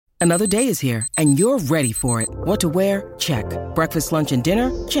Another day is here, and you're ready for it. What to wear? Check. Breakfast, lunch, and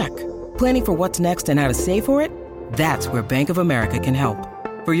dinner? Check. Planning for what's next and how to save for it? That's where Bank of America can help.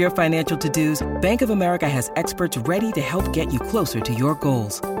 For your financial to-dos, Bank of America has experts ready to help get you closer to your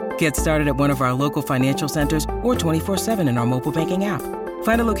goals. Get started at one of our local financial centers or 24/7 in our mobile banking app.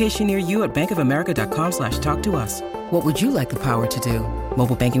 Find a location near you at bankofamerica.com/talktous. What would you like the power to do?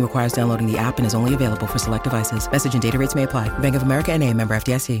 Mobile banking requires downloading the app and is only available for select devices. Message and data rates may apply. Bank of America N.A., member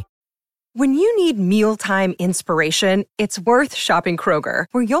FDIC. When you need mealtime inspiration, it's worth shopping Kroger,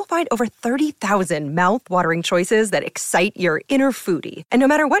 where you'll find over 30,000 mouth-watering choices that excite your inner foodie. And no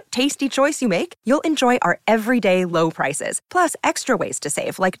matter what tasty choice you make, you'll enjoy our everyday low prices, plus extra ways to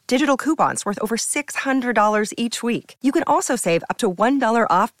save, like digital coupons worth over $600 each week. You can also save up to $1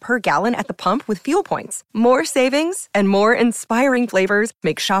 off per gallon at the pump with fuel points. More savings and more inspiring flavors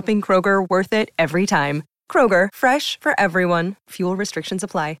make shopping Kroger worth it every time. Kroger, fresh for everyone. Fuel restrictions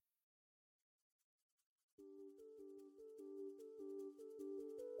apply.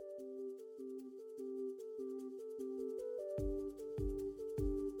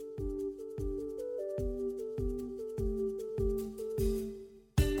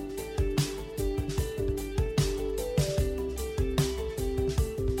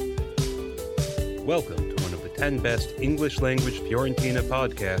 Welcome to one of the 10 best English-language Fiorentina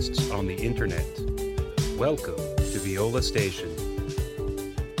podcasts on the internet. Welcome to Viola Station.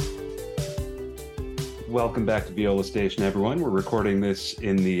 Welcome back to Viola Station, everyone. We're recording this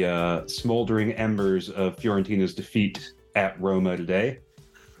in the smoldering embers of Fiorentina's defeat at Roma today.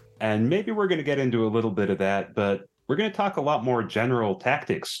 And maybe we're going to get into a little bit of that, but we're going to talk a lot more general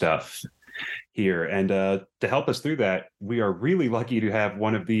tactics stuff here. And to help us through that, we are really lucky to have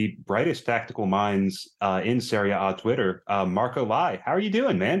one of the brightest tactical minds in Serie A Twitter, Marco Lai. How are you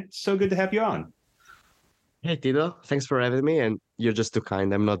doing, man? It's so good to have you on. Hey, Tito. Thanks for having me. And you're just too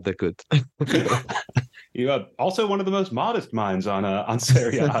kind. I'm not that good. You are also one of the most modest minds on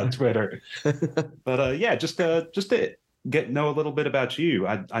Serie A Twitter. But yeah, just to know a little bit about you.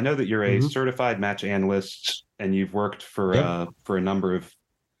 I know that you're a certified match analyst, and you've worked for a number of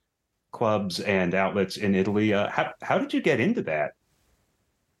clubs and outlets in Italy. How did you get into that?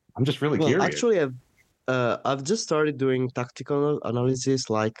 I'm just really curious. Actually, I've just started doing tactical analysis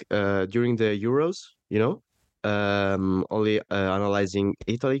during the Euros, only analyzing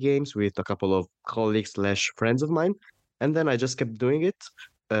Italy games with a couple of colleagues / friends of mine. And then I just kept doing it.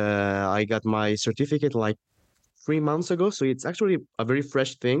 I got my certificate like 3 months ago. So it's actually a very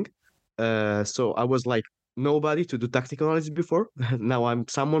fresh thing. So I was like nobody to do tactical analysis before. Now I'm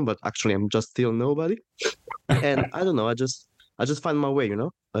someone, but actually I'm just still nobody. And I don't know. I just find my way,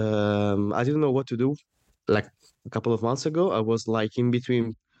 I didn't know what to do. Like a couple of months ago, I was like in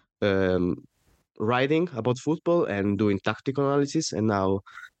between writing about football and doing tactical analysis. And now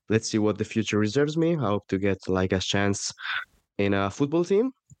let's see what the future reserves me. I hope to get like a chance in a football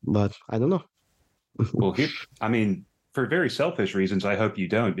team, but I don't know. Well, for very selfish reasons, I hope you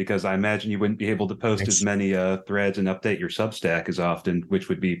don't, because I imagine you wouldn't be able to post as many threads and update your Substack as often, which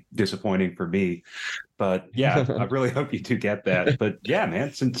would be disappointing for me. But yeah, I really hope you do get that. But yeah,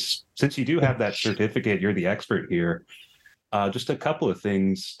 man, since you do have that certificate, you're the expert here. Just a couple of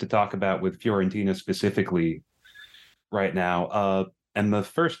things to talk about with Fiorentina specifically right now. And the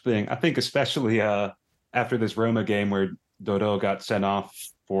first thing, I think especially after this Roma game where Dodo got sent off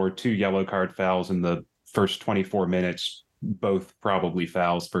for 2 yellow card fouls in the first 24 minutes, both probably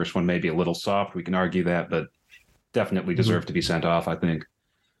fouls. First one maybe a little soft. We can argue that, but definitely deserved to be sent off, I think.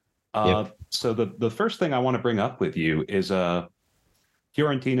 So the first thing I want to bring up with you is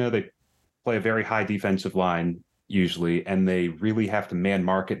Fiorentina, they play a very high defensive line usually, and they really have to man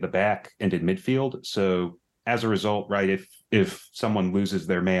mark at the back and in midfield. So as a result, right, if someone loses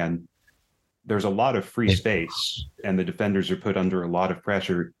their man, there's a lot of free space and the defenders are put under a lot of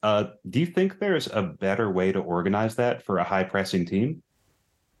pressure. Do you think there's a better way to organize that for a high pressing team?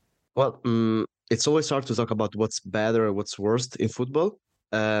 Well, it's always hard to talk about what's better or what's worst in football.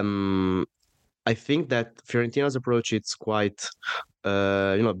 I think that Fiorentina's approach is quite,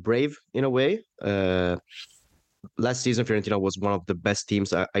 brave in a way. Last season, Fiorentina was one of the best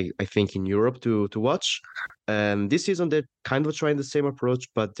teams I think in Europe to watch. This season they're kind of trying the same approach,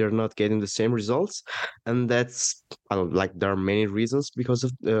 but they're not getting the same results, and that's there are many reasons because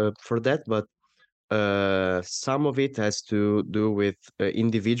of for that, but some of it has to do with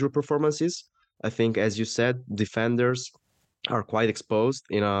individual performances. I think, as you said, defenders are quite exposed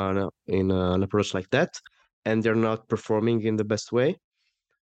in an approach like that, and they're not performing in the best way.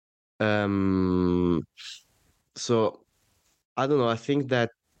 So I don't know. I think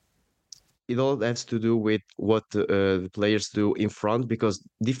that it all has to do with what the players do in front, because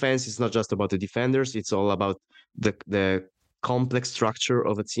defense is not just about the defenders, it's all about the complex structure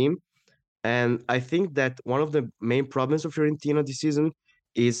of a team. And I think that one of the main problems of Fiorentina this season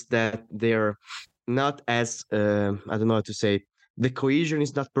is that they're not as I don't know how to say, the cohesion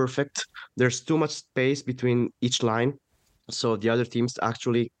is not perfect. There's too much space between each line, so the other teams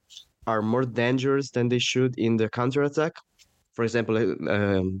actually are more dangerous than they should in the counter attack. For example,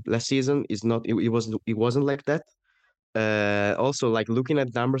 last season is not it wasn't like that. Also, like looking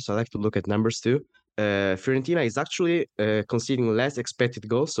at numbers, I like to look at numbers too. Fiorentina is actually conceding less expected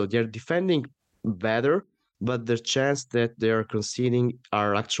goals, so they're defending better, but the chance that they are conceding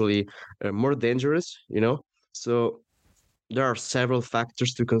are actually more dangerous. So there are several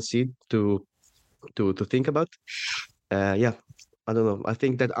factors to concede to think about. Yeah, I don't know. I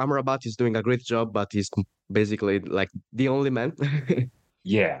think that Amrabat is doing a great job, but he's basically like the only man.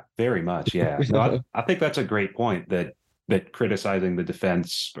 Yeah, very much. Yeah. No, I think that's a great point that criticizing the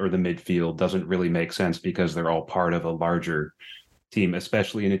defense or the midfield doesn't really make sense because they're all part of a larger team,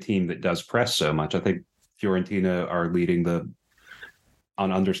 especially in a team that does press so much. I think Fiorentina are leading on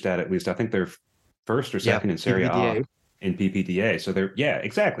Understat, at least. I think they're first or second in Serie A in PPDA. So yeah,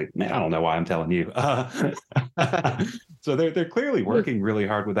 exactly. Man, I don't know why I'm telling you. So they're clearly working really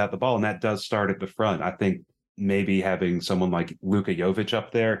hard without the ball, and that does start at the front. I think maybe having someone like Luka Jovic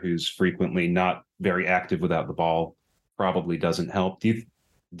up there, who's frequently not very active without the ball, probably doesn't help. Do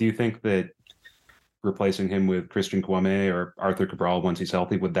you think that replacing him with Christian Kwame or Arthur Cabral once he's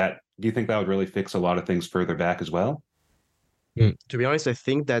healthy, do you think that would really fix a lot of things further back as well? To be honest, I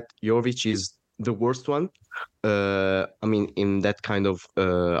think that Jovic is the worst one. I mean, in that kind of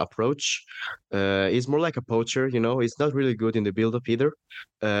approach, he's more like a poacher. He's not really good in the build-up either.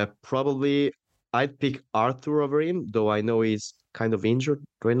 Probably, I'd pick Arthur over him, though I know he's kind of injured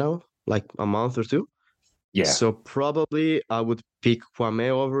right now, like a month or two. Yeah. So probably I would pick Kwame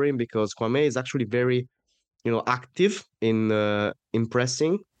over him because Kwame is actually very, active in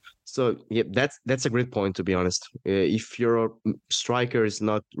pressing. So yeah, that's a great point, to be honest. If your striker is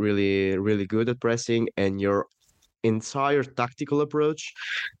not really really good at pressing and your entire tactical approach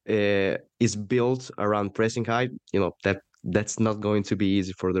is built around pressing high, that's not going to be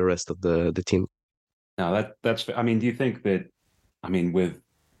easy for the rest of the team. No, that's. I mean, do you think that? I mean, with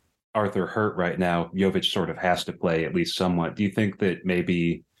Arthur hurt right now, Jovic sort of has to play at least somewhat. Do you think that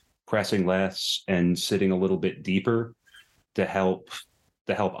maybe pressing less and sitting a little bit deeper to help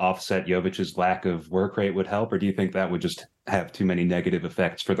offset Jovic's lack of work rate would help, or do you think that would just have too many negative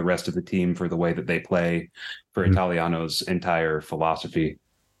effects for the rest of the team, for the way that they play, for Italiano's entire philosophy?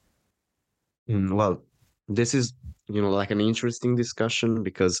 Well, this is like an interesting discussion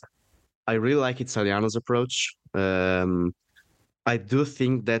because I really like Italiano's approach. I do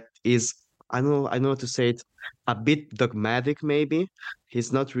think that is, I know how to say it, a bit dogmatic maybe.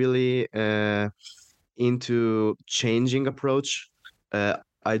 He's not really into changing approach.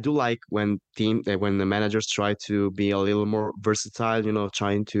 I do like when the managers try to be a little more versatile,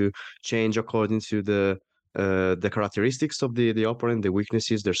 trying to change according to the characteristics of the opponent, the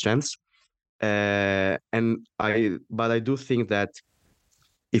weaknesses, their strengths. But I do think that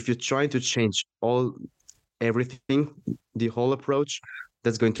if you're trying to change everything, the whole approach,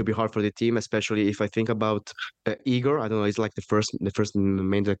 that's going to be hard for the team, especially if I think about Igor. I don't know, it's like the first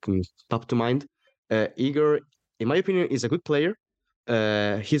name that can top to mind. Igor, in my opinion, is a good player.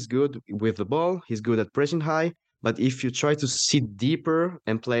 He's good with the ball. He's good at pressing high. But if you try to sit deeper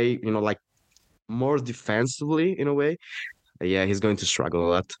and play, like more defensively in a way, yeah, he's going to struggle a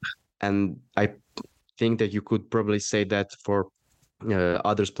lot. And I think that you could probably say that for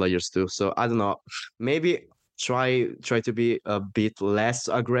others players too. So I don't know. Maybe try to be a bit less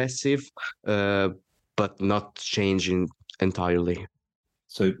aggressive, but not changing entirely.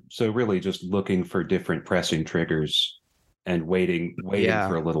 So really just looking for different pressing triggers and waiting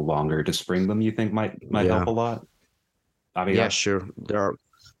for a little longer to spring them, you think might help a lot? I mean, sure. There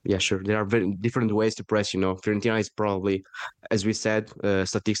are very different ways to press. Fiorentina is probably, as we said,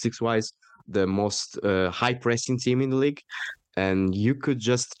 statistics wise, the most high pressing team in the league. And you could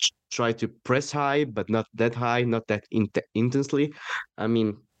just try to press high, but not that high, not that intensely. I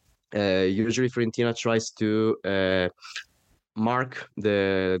mean, usually Fiorentina tries to mark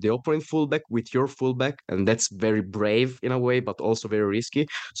the opponent fullback with your fullback, and that's very brave in a way, but also very risky.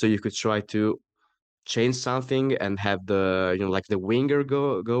 So you could try to change something and have the like the winger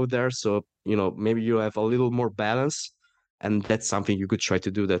go there. So maybe you have a little more balance, and that's something you could try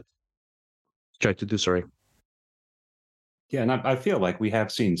to do. Sorry. Yeah, and I feel like we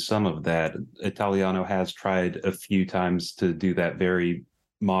have seen some of that. Italiano has tried a few times to do that very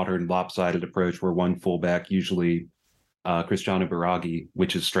modern lopsided approach where one fullback, usually Cristiano Biraghi,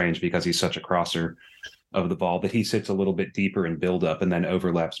 which is strange because he's such a crosser of the ball, that he sits a little bit deeper in build up and then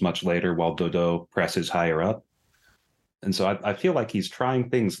overlaps much later while Dodo presses higher up. And so I feel like he's trying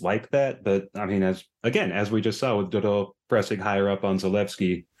things like that. But I mean, as we just saw with Dodo pressing higher up on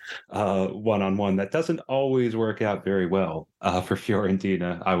Zalewski one-on-one, that doesn't always work out very well for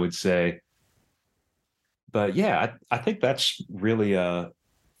Fiorentina, I would say. But yeah, I think that's really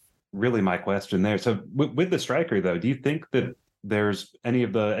my question there. So with the striker though, do you think that there's any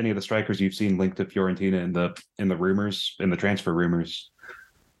of the strikers you've seen linked to Fiorentina in the rumors, in the transfer rumors?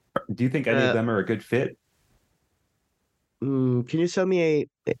 Do you think any of them are a good fit? Can you tell me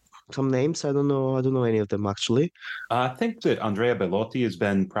some names? I don't know any of them actually. I think that Andrea Belotti has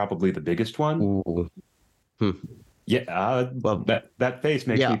been probably the biggest one. Ooh. Yeah, Well, that face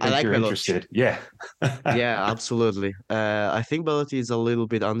makes me think I like you're Belotti. interested. Yeah. Yeah, absolutely. I think Belotti is a little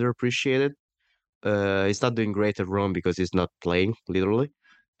bit underappreciated. He's not doing great at Rome because he's not playing, literally.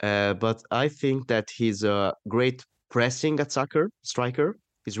 But I think that he's a great pressing striker.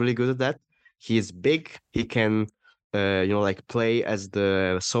 He's really good at that. He is big. He can, like play as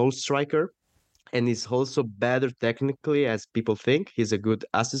the sole striker, and he's also better technically as people think. He's a good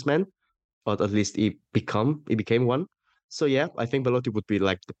assist man, but at least he became one. So yeah, I think Belotti would be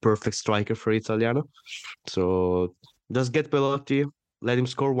like the perfect striker for Italiano. So just get Belotti, let him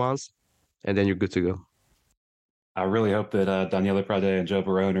score once, and then you're good to go. I really hope that Daniele Prade and Joe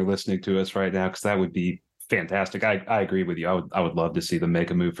Barone are listening to us right now, because that would be fantastic. I agree with you. I would love to see them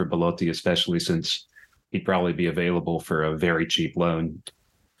make a move for Belotti, especially since he'd probably be available for a very cheap loan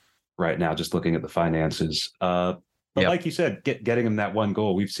right now, just looking at the finances. But like you said, getting him that one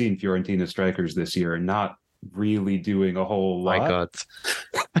goal, we've seen Fiorentina strikers this year and not really doing a whole lot. My God.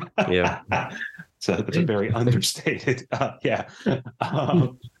 Yeah. So that's a very understated. Yeah.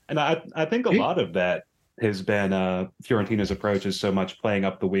 And I think a lot of that has been Fiorentina's approach is so much playing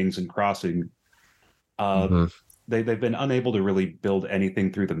up the wings and crossing. They've been unable to really build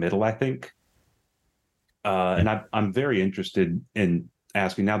anything through the middle, I think. And I'm very interested in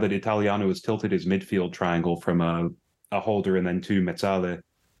asking, now that Italiano has tilted his midfield triangle from a holder and then two mezzale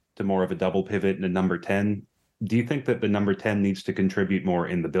to more of a double pivot and a number 10. Do you think that the number 10 needs to contribute more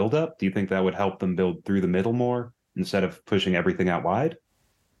in the build-up? Do you think that would help them build through the middle more instead of pushing everything out wide?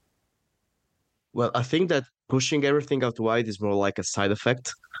 Well, I think that pushing everything out wide is more like a side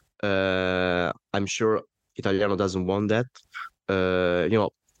effect. I'm sure Italiano doesn't want that.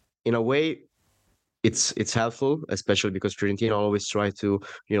 In a way, it's helpful, especially because Fiorentina always try to,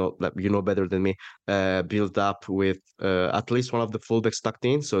 better than me, build up with at least one of the fullbacks tucked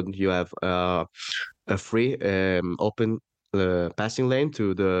in, so you have a free open passing lane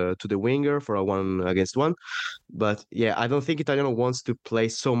to the winger for a 1-against-1. But yeah, I don't think Italiano wants to play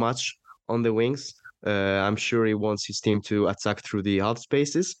so much on the wings. I'm sure he wants his team to attack through the half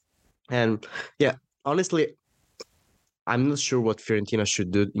spaces. And yeah, honestly, I'm not sure what Fiorentina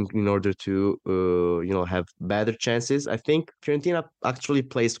should do in order to have better chances. I think Fiorentina actually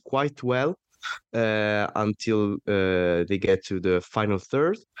plays quite well until they get to the final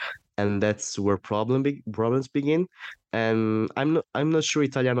third, and that's where problems begin. And I'm not sure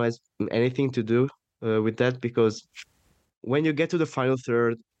Italiano has anything to do with that, because when you get to the final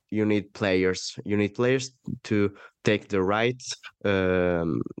third, you need players. You need players to take the right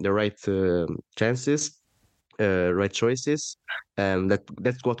chances, right choices, and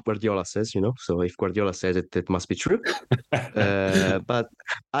that's what Guardiola says. So if Guardiola says it, it must be true. But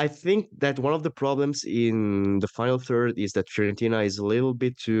I think that one of the problems in the final third is that Fiorentina is a little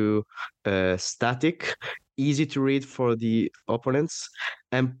bit too static, easy to read for the opponents,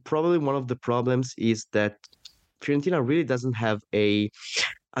 and probably one of the problems is that Fiorentina really doesn't have a,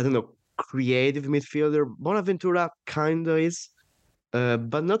 I don't know, creative midfielder. Bonaventura kind of is,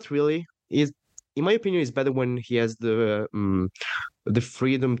 but not really. In my opinion, it's better when he has the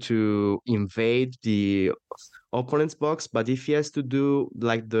freedom to invade the opponent's box. But if he has to do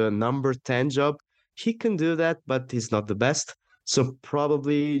like the number 10 job, he can do that, but he's not the best. So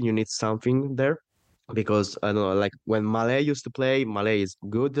probably you need something there, because I don't know, like when Malé used to play, Malé is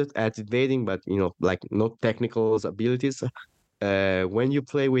good at invading, but like no technical abilities. When you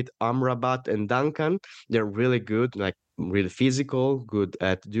play with Amrabat and Duncan, they're really good, like really physical, good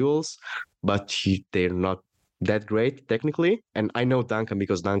at duels, but they're not that great technically. And I know Duncan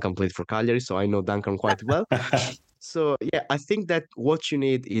because Duncan played for Cagliari, so I know Duncan quite well. So yeah, I think that what you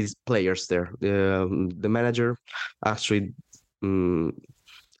need is players there. The manager actually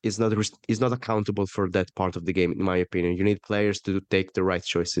is not accountable for that part of the game, in my opinion. You need players to take the right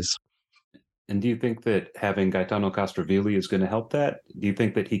choices. And do you think that having Gaetano Castrovilli is going to help that? Do you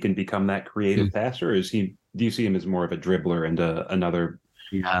think that he can become that creative passer, or is he? Do you see him as more of a dribbler and another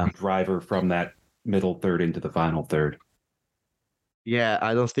Yeah. driver from that middle third into the final third? Yeah,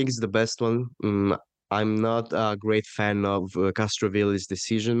 I don't think it's the best one. I'm not a great fan of Castrovilli's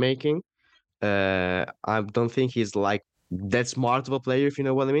decision making. I don't think he's like that smart of a player, if you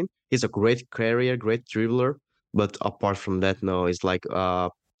know what I mean. He's a great carrier, great dribbler, but apart from that, no, he's like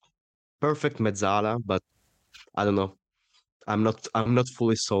perfect mezzala, but I don't know. I'm not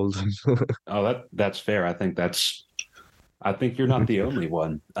fully sold. Oh, that's fair. I think you're not the only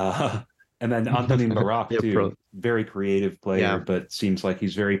one. And then Antonin Barak Yeah, too, very creative player, yeah, but seems like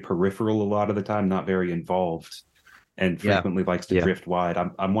he's very peripheral a lot of the time, not very involved, and yeah, frequently likes to yeah. drift wide.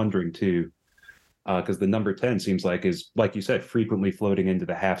 I'm wondering too, because the number 10 seems like is, like you said, frequently floating into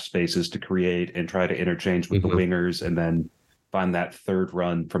the half spaces to create and try to interchange with the Hmm. wingers, and then find that third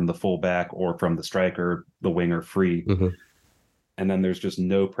run from the fullback or from the striker, the winger free. Hmm. And then there's just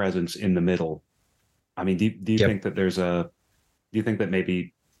no presence in the middle. I mean, do you Yep. think that do you think that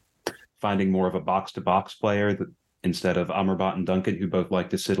maybe finding more of a box to box player that instead of Amrabat and Duncan, who both like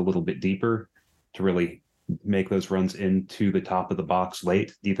to sit a little bit deeper to really make those runs into the top of the box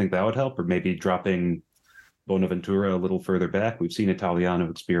late, do you think that would help? Or maybe dropping Bonaventura a little further back? We've seen Italiano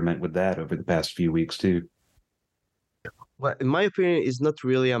experiment with that over the past few weeks too. Well, in my opinion, it's not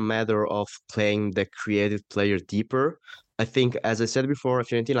really a matter of playing the creative player deeper. I think, as I said before,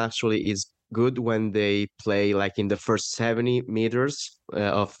 Fiorentina actually is good when they play like in the first 70 meters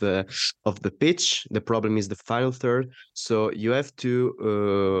of the pitch. The problem is the final third. So you have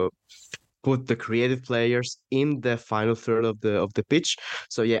to put the creative players in the final third of the pitch.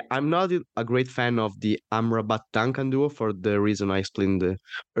 So yeah, I'm not a great fan of the Amrabat Duncan duo for the reason I explained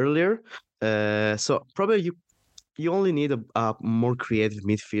earlier. So probably you only need a more creative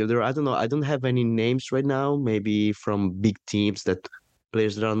midfielder. I don't know. I don't have any names right now. Maybe from big teams that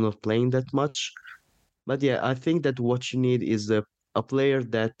players that are not playing that much. But yeah, I think that what you need is a player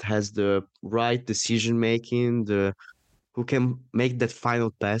that has the right decision making, the who can make that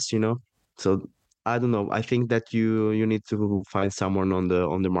final pass. So I don't know. I think that you need to find someone on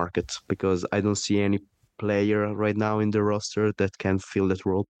the market because I don't see any player right now in the roster that can fill that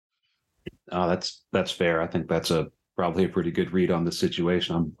role. Oh, that's fair. I think that's a probably a pretty good read on the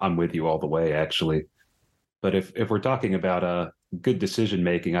situation. I'm with you all the way, actually. But if we're talking about good decision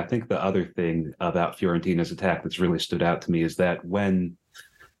making, I think the other thing about Fiorentina's attack that's really stood out to me is that when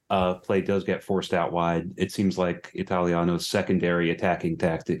play does get forced out wide, it seems like Italiano's secondary attacking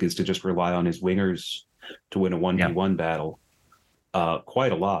tactic is to just rely on his wingers to win a Yeah. 1v1 battle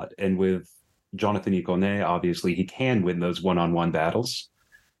quite a lot. And with Jonathan Ikone, obviously he can win those one-on-one battles.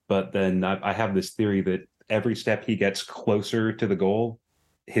 But then I have this theory that every step he gets closer to the goal,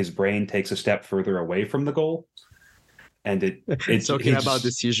 his brain takes a step further away from the goal. And Talking it about just,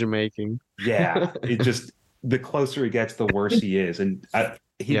 decision making. yeah, it just, the closer he gets, the worse he is. And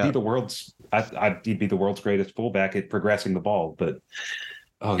he'd be Yeah. the he'd be the world's greatest fullback at progressing the ball. But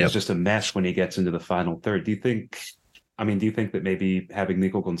oh, he's Yep. just a mess when he gets into the final third. Do you think that maybe having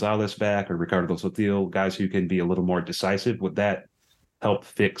Nico Gonzalez back or Ricardo Sotil, guys who can be a little more decisive, would that help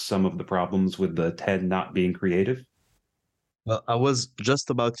fix some of the problems with the 10 not being creative? Well, I was just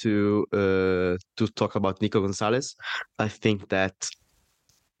about to talk about Nico Gonzalez. I think that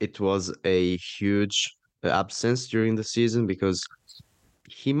it was a huge absence during the season because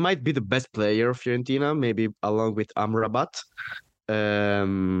he might be the best player of Fiorentina, maybe along with Amrabat.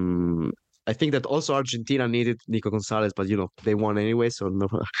 Um, I think that also Argentina needed Nico Gonzalez, but they won anyway, so no,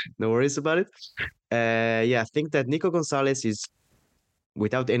 no worries about it. Yeah, I think that Nico Gonzalez is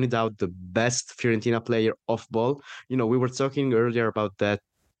without any doubt the best Fiorentina player off ball. We were talking earlier about that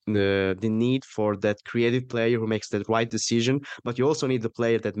the need for that creative player who makes that right decision, but you also need the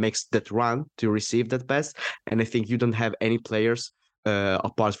player that makes that run to receive that pass. And I think you don't have any players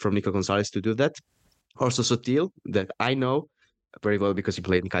apart from Nico Gonzalez to do that. Also Sotil, that I know very well because he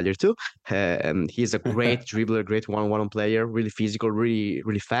played in Cagliari too. He's a great dribbler, great one-on-one player, really physical, really,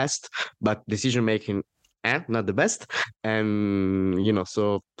 really fast, but decision making, not the best. And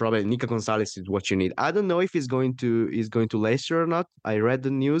so probably Nico Gonzalez is what you need. I don't know if he's going to Leicester or not. I read the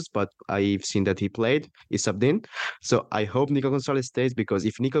news, but I've seen that he subbed in. So I hope Nico Gonzalez stays because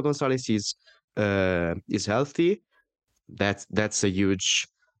if Nico Gonzalez is healthy, that's a huge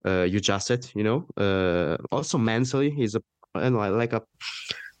asset. Also mentally, he's a I don't know, like a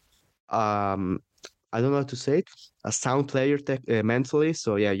um I don't know how to say it, a sound player mentally.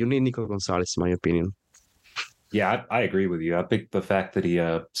 So yeah, you need Nico Gonzalez, in my opinion. Yeah, I agree with you. I think the fact that he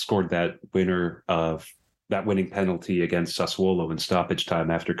scored that winner of that winning penalty against Sassuolo in stoppage time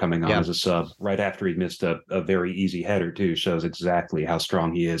after coming on Yeah. as a sub, right after he missed a very easy header too, shows exactly how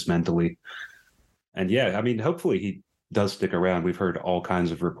strong he is mentally. And yeah, I mean, hopefully he does stick around. We've heard all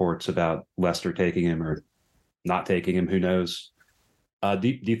kinds of reports about Leicester taking him or not taking him. Who knows?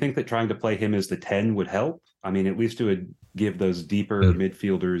 Do you think that trying to play him as the 10 would help? I mean, at least it would give those deeper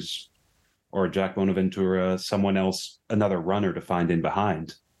midfielders or Jack Bonaventura, someone else, another runner to find in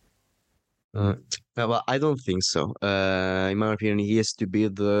behind. Well, I don't think so. In my opinion, he has to be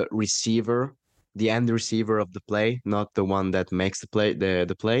the receiver, the end receiver of the play, not the one that makes the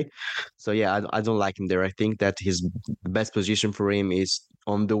play. So yeah, I don't like him there. I think that the best position for him is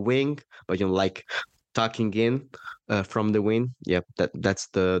on the wing, but like tucking in from the wing. Yeah, that's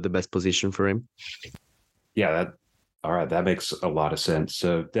the best position for him. Yeah, all right, that makes a lot of sense.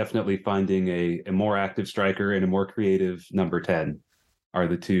 So definitely finding a more active striker and a more creative number 10 are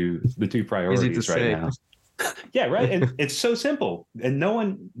the two priorities right now. Yeah, right. And it's so simple. And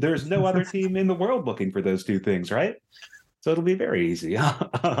there's no other team in the world looking for those two things, right? So it'll be very easy. Yeah,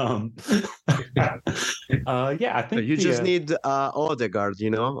 I think you just need Odegaard,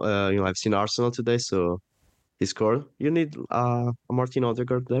 I've seen Arsenal today, so he scored. You need Martin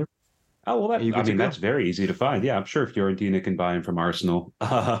Odegaard there. Oh, well, that's very easy to find. Yeah, I'm sure Fiorentina can buy him from Arsenal.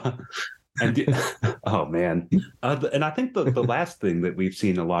 Oh, man. And I think the last thing that we've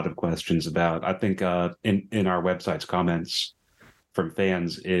seen a lot of questions about, I think in our website's comments from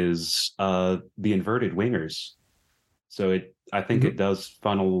fans is the inverted wingers. So I think it does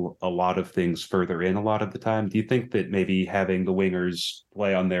funnel a lot of things further in a lot of the time. Do you think that maybe having the wingers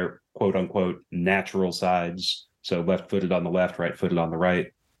play on their quote unquote natural sides, so left-footed on the left, right-footed on the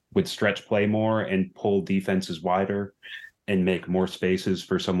right, would stretch play more and pull defenses wider and make more spaces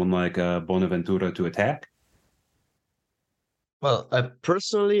for someone like Bonaventura to attack? Well,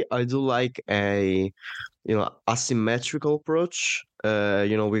 personally, I do like a asymmetrical approach.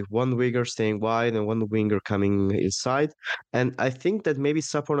 With one winger staying wide and one winger coming inside. And I think that maybe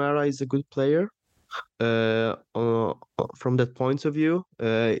Saponara is a good player. From that point of view,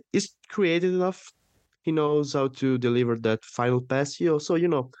 he's creative enough. He knows how to deliver that final pass. He also,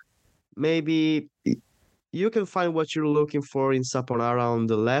 maybe you can find what you're looking for in Saponara on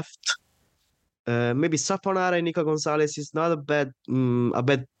the left. Maybe Saponara and Nico Gonzalez is not a bad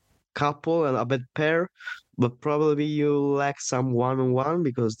couple and a bad pair, but probably you lack some one-on-one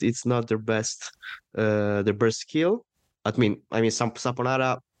because it's not their best skill. I mean,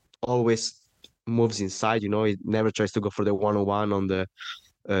 Saponara always moves inside. He never tries to go for the one-on-one on the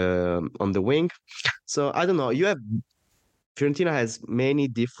wing. So I don't know. Fiorentina has many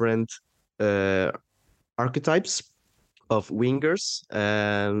different archetypes of wingers,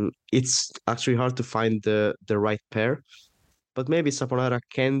 and it's actually hard to find the right pair. But maybe Saponara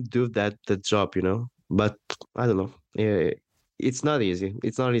can do that job, But I don't know. It's not easy.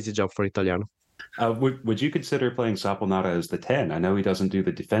 It's not an easy job for Italiano. Would you consider playing Saponara as the 10? I know he doesn't do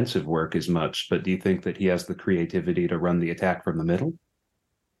the defensive work as much, but do you think that he has the creativity to run the attack from the middle?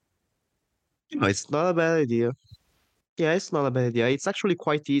 It's not a bad idea. Yeah, it's not a bad idea. It's actually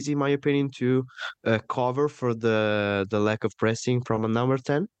quite easy, in my opinion, to cover for the lack of pressing from a number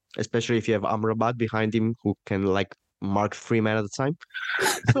 10, especially if you have Amrabat behind him who can mark 3 men at a time.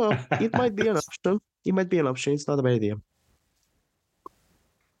 So it might be an option. It's not a bad idea.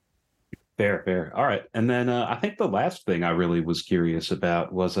 Fair. All right. And then I think the last thing I really was curious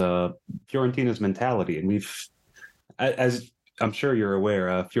about was Fiorentina's mentality. And as I'm sure you're aware,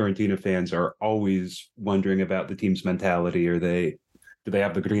 Fiorentina fans are always wondering about the team's mentality. Do they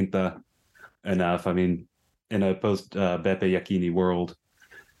have the grinta enough? I mean, in a post Beppe Iachini world,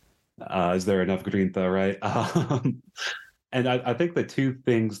 is there enough grinta, right? And I think the two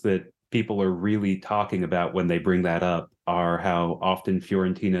things that people are really talking about when they bring that up are how often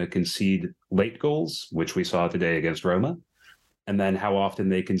Fiorentina concede late goals, which we saw today against Roma, and then how often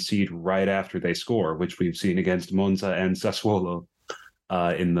they concede right after they score, which we've seen against Monza and Sassuolo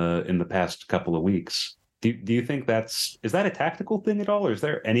in the past couple of weeks. Do you think is that a tactical thing at all, or is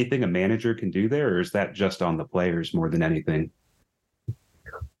there anything a manager can do there, or is that just on the players more than anything?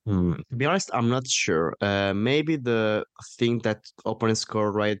 To be honest, I'm not sure. Maybe the thing that opponents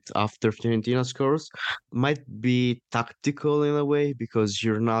score right after Fiorentina scores might be tactical in a way because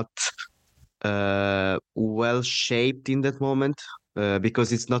you're not well shaped in that moment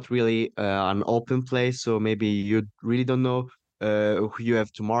because it's not really an open play. So maybe you really don't know who you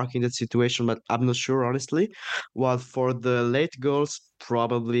have to mark in that situation, but I'm not sure, honestly. While for the late goals,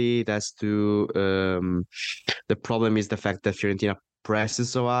 probably that's the problem is the fact that Fiorentina presses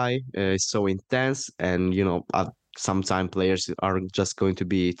so high, is so intense, and sometime players are just going to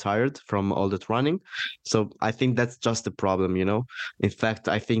be tired from all that running. So I think that's just the problem, you know. In fact,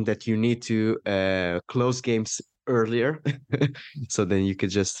 I think that you need to close games earlier, so then you could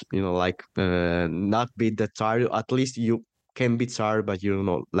just, you know, like not be that tired. At least you can be tired, but you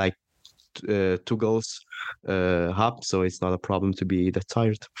know, like 2 goals up, so it's not a problem to be that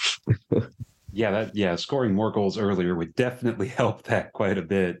tired. Yeah, scoring more goals earlier would definitely help that quite a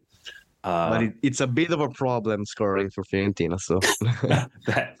bit. But it's a bit of a problem scoring for Fiorentina. So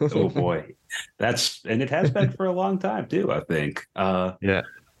oh boy, and it has been for a long time too, I think. Yeah.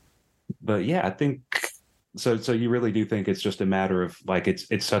 But yeah, I think so. So you really do think it's just a matter of like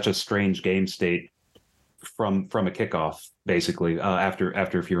it's such a strange game state from a kickoff, basically. After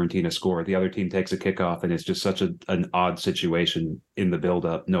Fiorentina score, the other team takes a kickoff, and it's just such an odd situation in the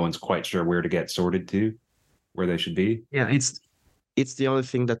build-up. No one's quite sure where to get sorted to, where they should be. Yeah, it's the only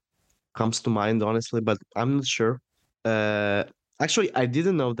thing that comes to mind, honestly, but I'm not sure. Actually, I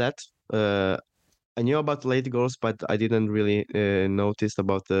didn't know that. I knew about late goals, but I didn't really notice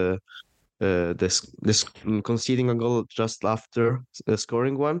about this conceding a goal just after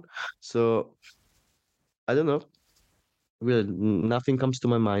scoring one. So I don't know. Really, nothing comes to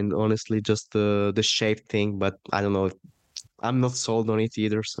my mind, honestly. Just the shape thing, but I don't know. I'm not sold on it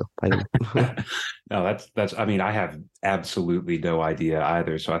either, so I don't know. No, that's. I mean, I have absolutely no idea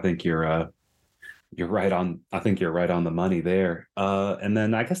either. So I think you're right on. I think you're right on the money there. And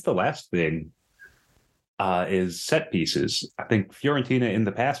then I guess the last thing is set pieces. I think Fiorentina in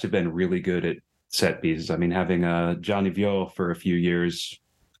the past have been really good at set pieces. I mean, having Gianni Vio for a few years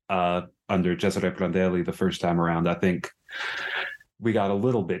under Cesare Prandelli the first time around, I think we got a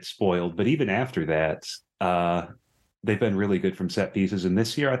little bit spoiled. But even after that, they've been really good from set pieces. And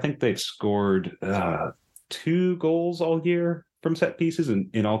this year, I think they've scored 2 goals all year from set pieces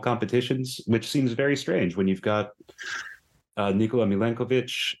in all competitions, which seems very strange when you've got Nikola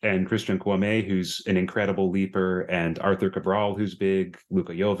Milenkovic and Christian Kouame, who's an incredible leaper, and Arthur Cabral, who's big.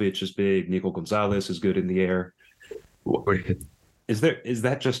 Luka Jovic is big. Nico Gonzalez is good in the air. Is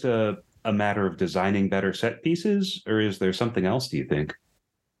that just a matter of designing better set pieces, or is there something else, do you think?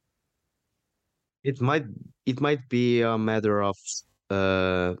 It might be a matter of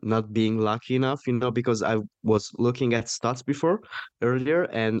not being lucky enough, you know, because I was looking at stats earlier,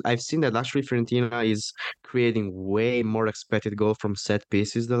 and I've seen that actually Fiorentina is creating way more expected goal from set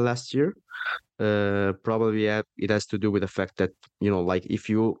pieces than last year. Probably it has to do with the fact that, you know, like if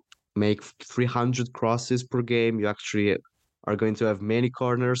you make 300 crosses per game, you actually are going to have many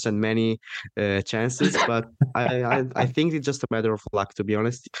corners and many chances. But I think it's just a matter of luck, to be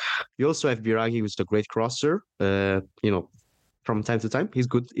honest. You also have Biraghi, who's a great crosser. You know, from time to time, he's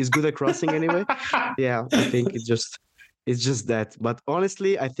good at crossing anyway. Yeah, I think it's just that. But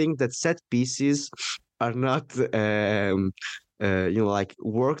honestly, I think that set pieces are not you know, like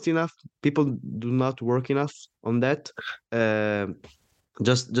worked enough. People do not work enough on that.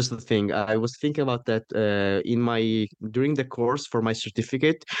 Just the thing, I was thinking about that during the course for my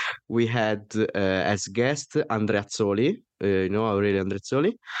certificate. We had as guest Andreazzoli, you know, Aurelio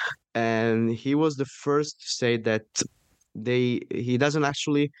Andreazzoli, and he was the first to say that he doesn't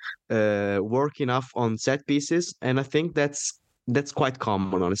actually work enough on set pieces, and I think that's quite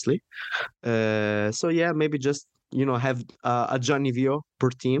common, honestly. So yeah, maybe just, you know, have a Gianni Vio per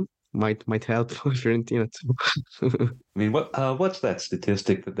team might help Fiorentina too. I mean, what's that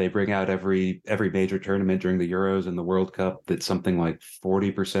statistic that they bring out every major tournament during the Euros and the World Cup, that something like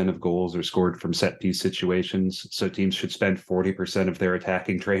 40% of goals are scored from set piece situations? So teams should spend 40% of their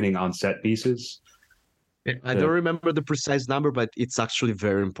attacking training on set pieces. I don't remember the precise number, but it's actually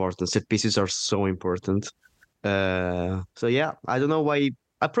very important. Set pieces are so important. So yeah, I don't know why.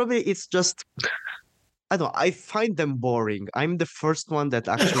 It's just, I don't know, I find them boring. I'm the first one that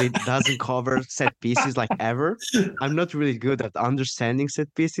actually doesn't cover set pieces like ever. I'm not really good at understanding set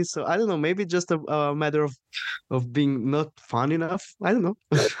pieces, so I don't know. Maybe just a matter of being not fun enough. I don't know.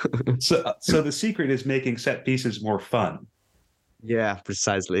 So the secret is making set pieces more fun. Yeah,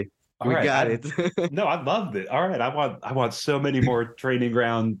 precisely. We got it. No, I loved it. All right, I want so many more training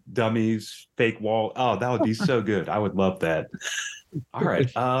ground dummies, fake wall. Oh, that would be so good. I would love that. All right.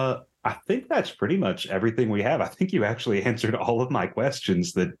 I think that's pretty much everything we have. I think you actually answered all of my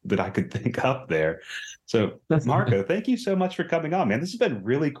questions that I could think up there. So, Marco, thank you so much for coming on, man. This has been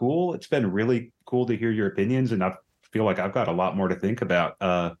really cool. It's been really cool to hear your opinions, and I feel like I've got a lot more to think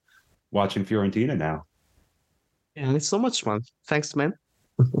about watching Fiorentina now. Yeah, it's so much fun. Thanks, man.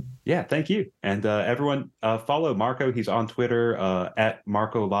 Yeah, thank you. And everyone, follow Marco. He's on Twitter at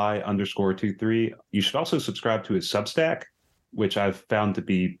MarcoLai_23. You should also subscribe to his Substack, which I've found to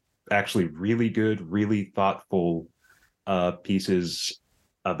be actually really good, really thoughtful pieces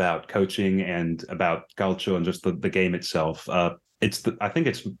about coaching and about calcio and just the game itself. I think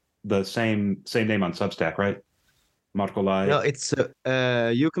it's the same name on Substack, right? Marco Lai. No, it's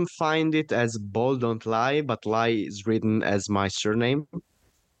you can find it as Ball Don't Lie, but Lie is written as my surname.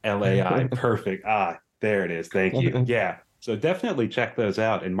 LAI. Perfect. There it is. Thank you. Yeah. So definitely check those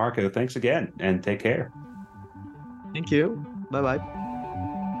out. And Marco, thanks again and take care. Thank you. Bye-bye.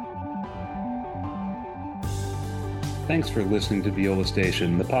 Thanks for listening to Viola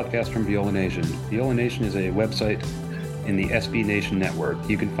Station, the podcast from Viola Nation. Viola Nation is a website in the SB Nation network.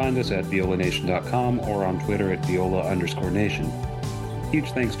 You can find us at violanation.com or on Twitter at viola_nation.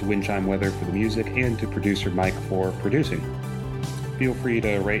 Huge thanks to Windchime Weather for the music and to producer Mike for producing. Feel free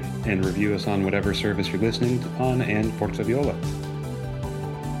to rate and review us on whatever service you're listening on, and Forza Viola.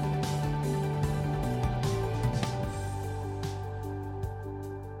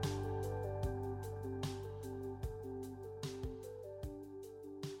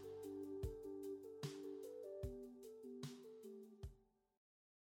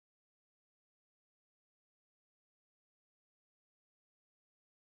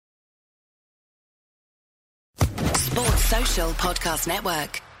 Sports Social Podcast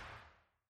Network.